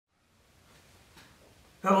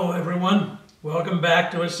Hello everyone, welcome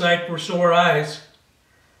back to A Sight for Sore Eyes.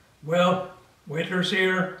 Well, winter's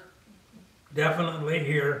here, definitely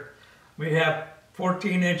here. We have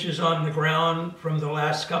 14 inches on the ground from the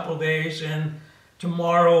last couple days, and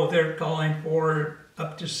tomorrow they're calling for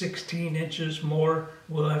up to 16 inches more.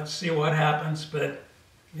 We'll have to see what happens, but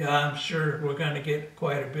yeah, I'm sure we're going to get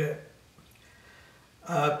quite a bit.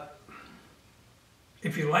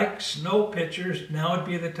 If you like snow pictures, now would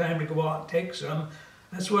be the time to go out and take some.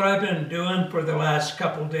 That's what I've been doing for the last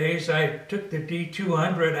couple days. I took the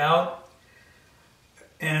D200 out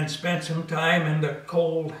and spent some time in the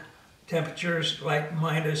cold temperatures, like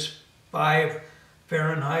 -5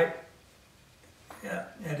 Fahrenheit. Yeah,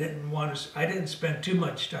 I didn't spend too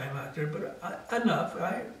much time out there, but enough.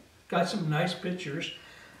 I got some nice pictures.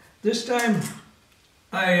 This time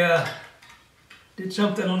I did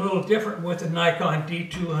something a little different with the Nikon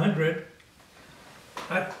D200.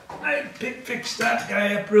 I fixed that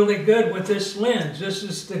guy up really good with this lens. This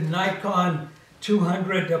is the Nikon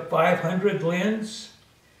 200-500 lens.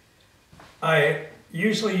 I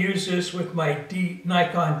usually use this with my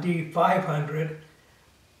Nikon D500,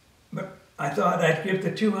 but I thought I'd give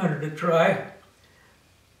the 200 a try,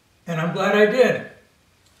 and I'm glad I did,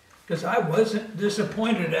 because I wasn't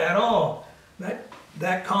disappointed at all.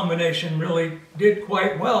 That combination really did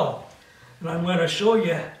quite well, and I'm going to show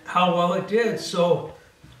you how well it did. So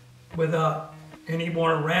without any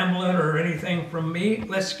more rambling or anything from me,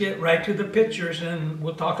 let's get right to the pictures, and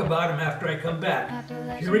we'll talk about them after I come back.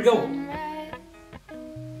 Here we go.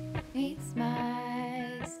 Meets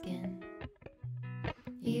my skin.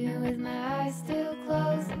 Even with my eyes still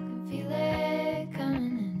closed, I can feel it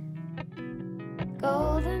coming in.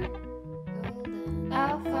 Golden, golden,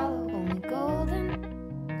 I'll follow only golden,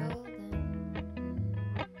 golden,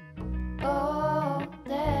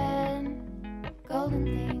 golden, golden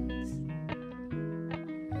things.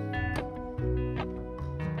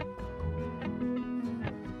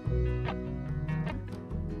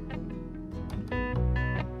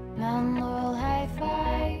 Mountain laurel high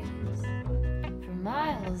fives for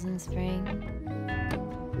miles in spring.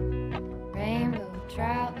 Rainbow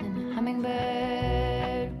trout and a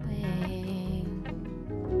hummingbird wing.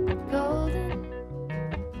 Golden,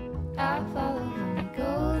 I'll follow only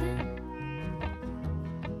golden,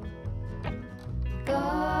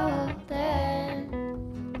 golden,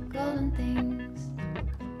 golden things.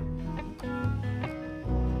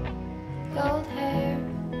 Gold hair,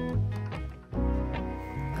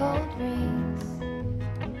 gold rings,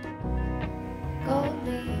 gold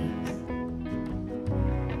leaves,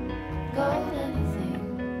 gold anything,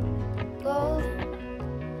 golden,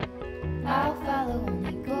 I'll follow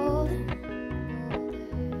only golden,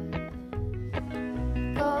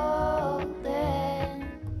 golden,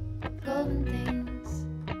 golden things.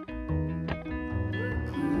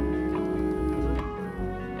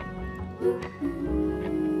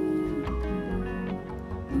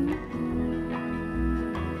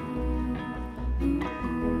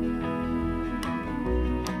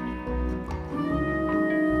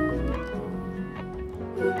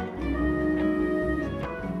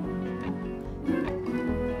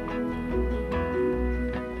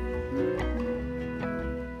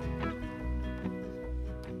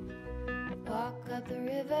 Walk up the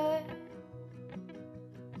river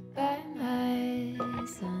by my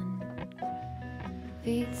sun.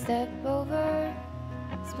 Feet step over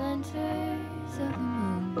splinters of the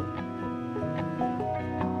moon.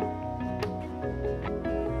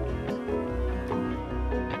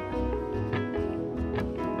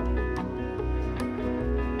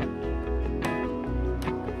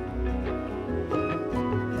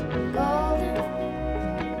 Golden,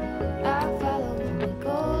 I'll follow only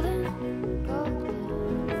golden,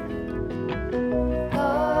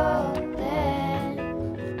 golden,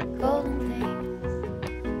 golden things.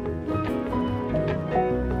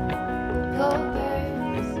 Gold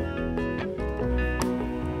birds,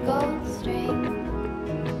 gold string,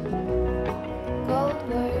 gold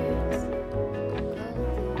words,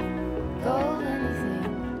 gold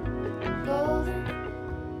anything, golden,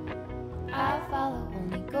 I'll follow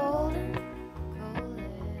only golden,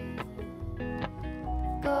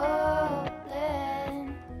 golden,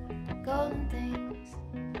 golden things.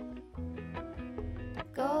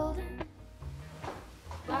 Golden,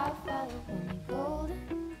 I'll follow only golden.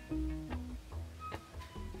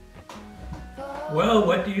 Well,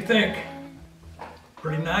 what do you think?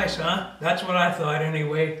 Pretty nice, huh? That's what I thought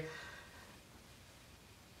anyway.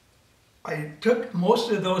 I took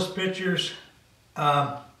most of those pictures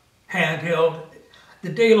handheld. The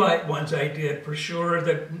daylight ones I did for sure.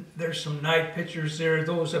 There's some night pictures there.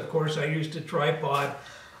 Those, of course, I used a tripod.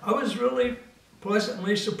 I was really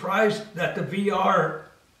pleasantly surprised that the VR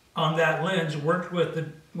on that lens worked with the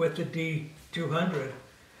D200.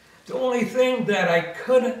 The only thing that I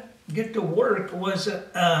couldn't get to work was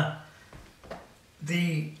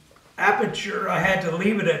the aperture. I had to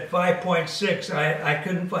leave it at 5.6. I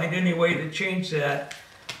couldn't find any way to change that.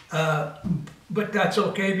 But that's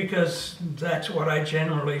okay because that's what I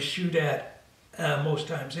generally shoot at most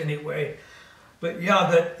times anyway. But yeah,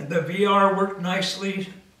 the VR worked nicely.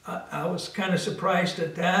 I was kind of surprised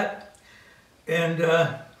at that. And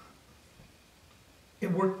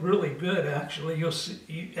it worked really good, actually. You'll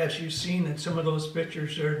see, as you've seen in some of those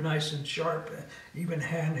pictures, they're nice and sharp, even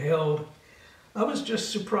handheld. I was just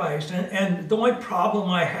surprised. And the only problem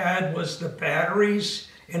I had was the batteries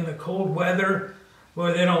in the cold weather.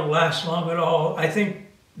 Boy, they don't last long at all. I think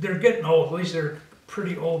they're getting old. At least they're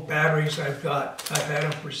pretty old batteries I've got. I've had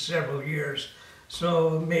them for several years.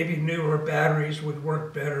 So maybe newer batteries would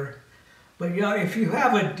work better. But yeah, if you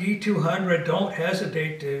have a D200, don't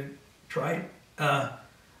hesitate to try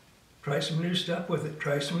some new stuff with it.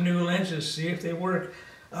 Try some new lenses, see if they work.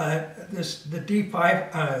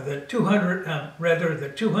 The 200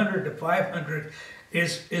 to 500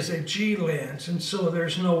 is a G lens, and so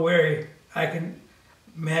there's no way I can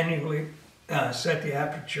manually set the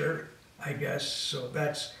aperture, I guess. So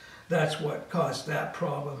that's what caused that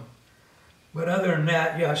problem. But other than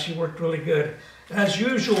that, yeah, she worked really good. As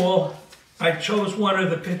usual, I chose one of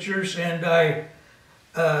the pictures and I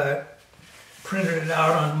printed it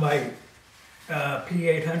out on my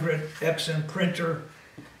P800 Epson printer.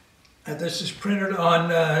 This is printed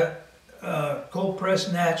on cold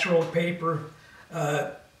pressed natural paper,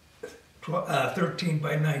 13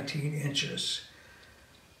 by 19 inches.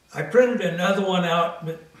 I printed another one out,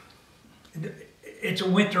 but it's a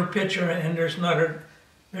winter picture and there's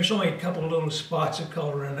only a couple of little spots of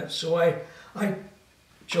color in it, so I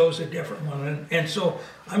chose a different one. And so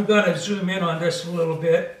I'm going to zoom in on this a little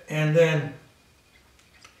bit, and then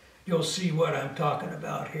you'll see what I'm talking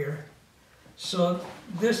about here. So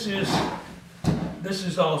this is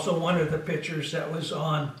also one of the pictures that was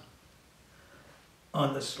on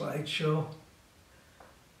the slideshow.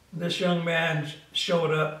 This young man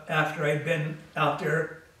showed up after I'd been out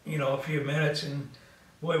there, you know, a few minutes, and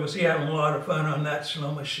boy, was he having a lot of fun on that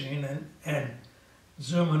slow machine and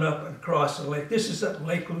zooming up and across the lake. This is at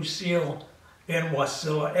Lake Lucille in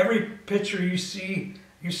Wasilla. Every picture you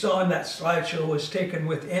saw in that slideshow was taken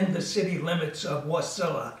within the city limits of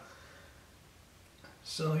Wasilla.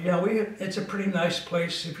 So yeah, it's a pretty nice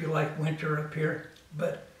place if you like winter up here.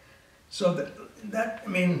 But so that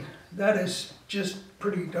is just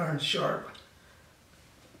pretty darn sharp.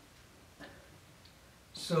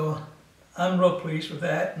 So I'm real pleased with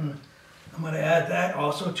that, and I'm going to add that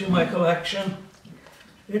also to my collection.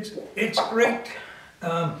 It's great.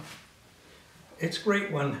 It's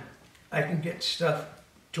great when I can get stuff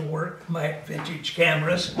to work. My vintage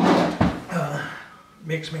cameras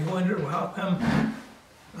makes me wonder, well, how come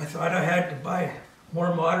I thought I had to buy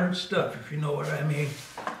more modern stuff, if you know what I mean.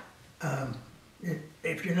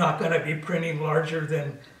 If you're not going to be printing larger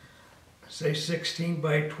than, say, 16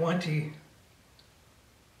 by 20,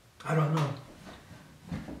 I don't know.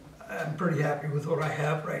 I'm pretty happy with what I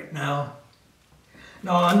have right now.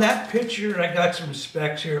 Now on that picture, I got some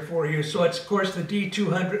specs here for you. So it's, of course, the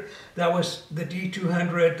D200. That was the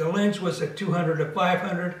D200. The lens was a 200 to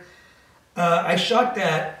 500. I shot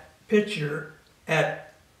that picture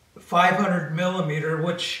at 500mm,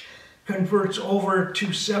 which converts over to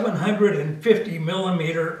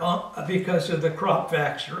 750mm because of the crop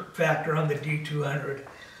factor on the D200.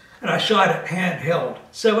 And I shot it handheld,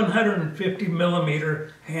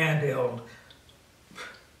 750mm handheld.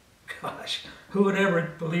 Gosh, who would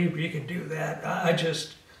ever believe you could do that? I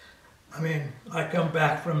come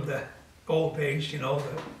back from the old days, you know,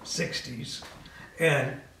 the 60s,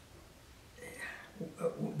 and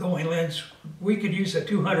the only lens, we could use a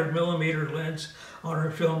 200mm lens on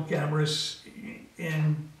our film cameras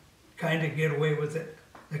and kind of get away with it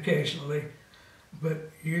occasionally.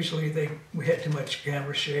 But usually we had too much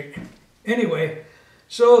camera shake. Anyway,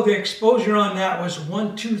 so the exposure on that was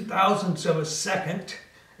 1/2000th of a second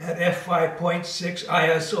at f5.6.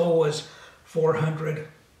 ISO was 400.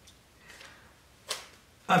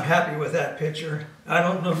 I'm happy with that picture. I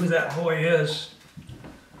don't know who that boy is.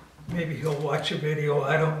 Maybe he'll watch a video,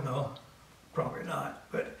 I don't know. Probably not.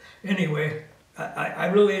 But anyway, I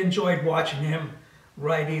really enjoyed watching him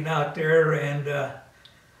riding out there, and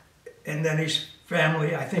then his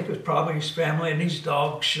family, I think it was probably his family, and his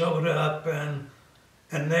dog showed up, and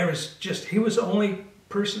there was just, he was the only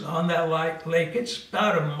person on that lake. It's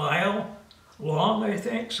about a mile long, I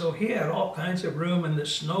think, so he had all kinds of room, and the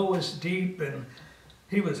snow was deep, and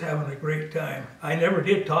he was having a great time. I never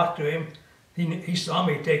did talk to him. He saw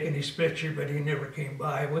me taking his picture, but he never came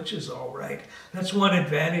by, which is all right. That's one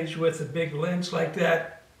advantage with a big lens like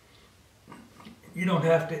that. You don't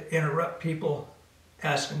have to interrupt people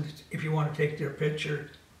asking if you want to take their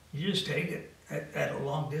picture. You just take it at a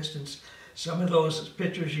long distance. Some of those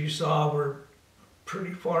pictures you saw were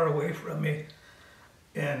pretty far away from me,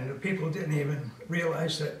 and people didn't even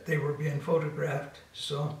realize that they were being photographed.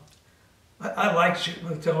 So I like shooting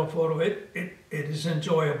with telephoto. It is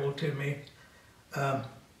enjoyable to me. And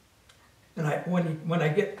when I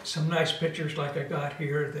get some nice pictures like I got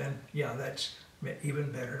here, then yeah, that's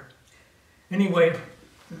even better. Anyway,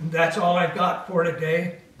 that's all I got for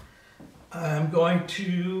today. I'm going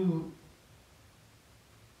to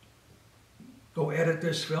go edit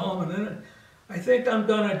this film, and then I think I'm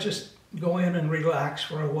gonna just go in and relax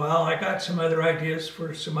for a while. I got some other ideas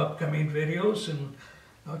for some upcoming videos, and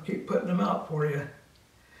I'll keep putting them out for you.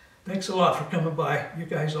 Thanks a lot for coming by. You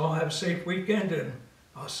guys all have a safe weekend, and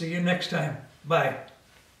I'll see you next time. Bye.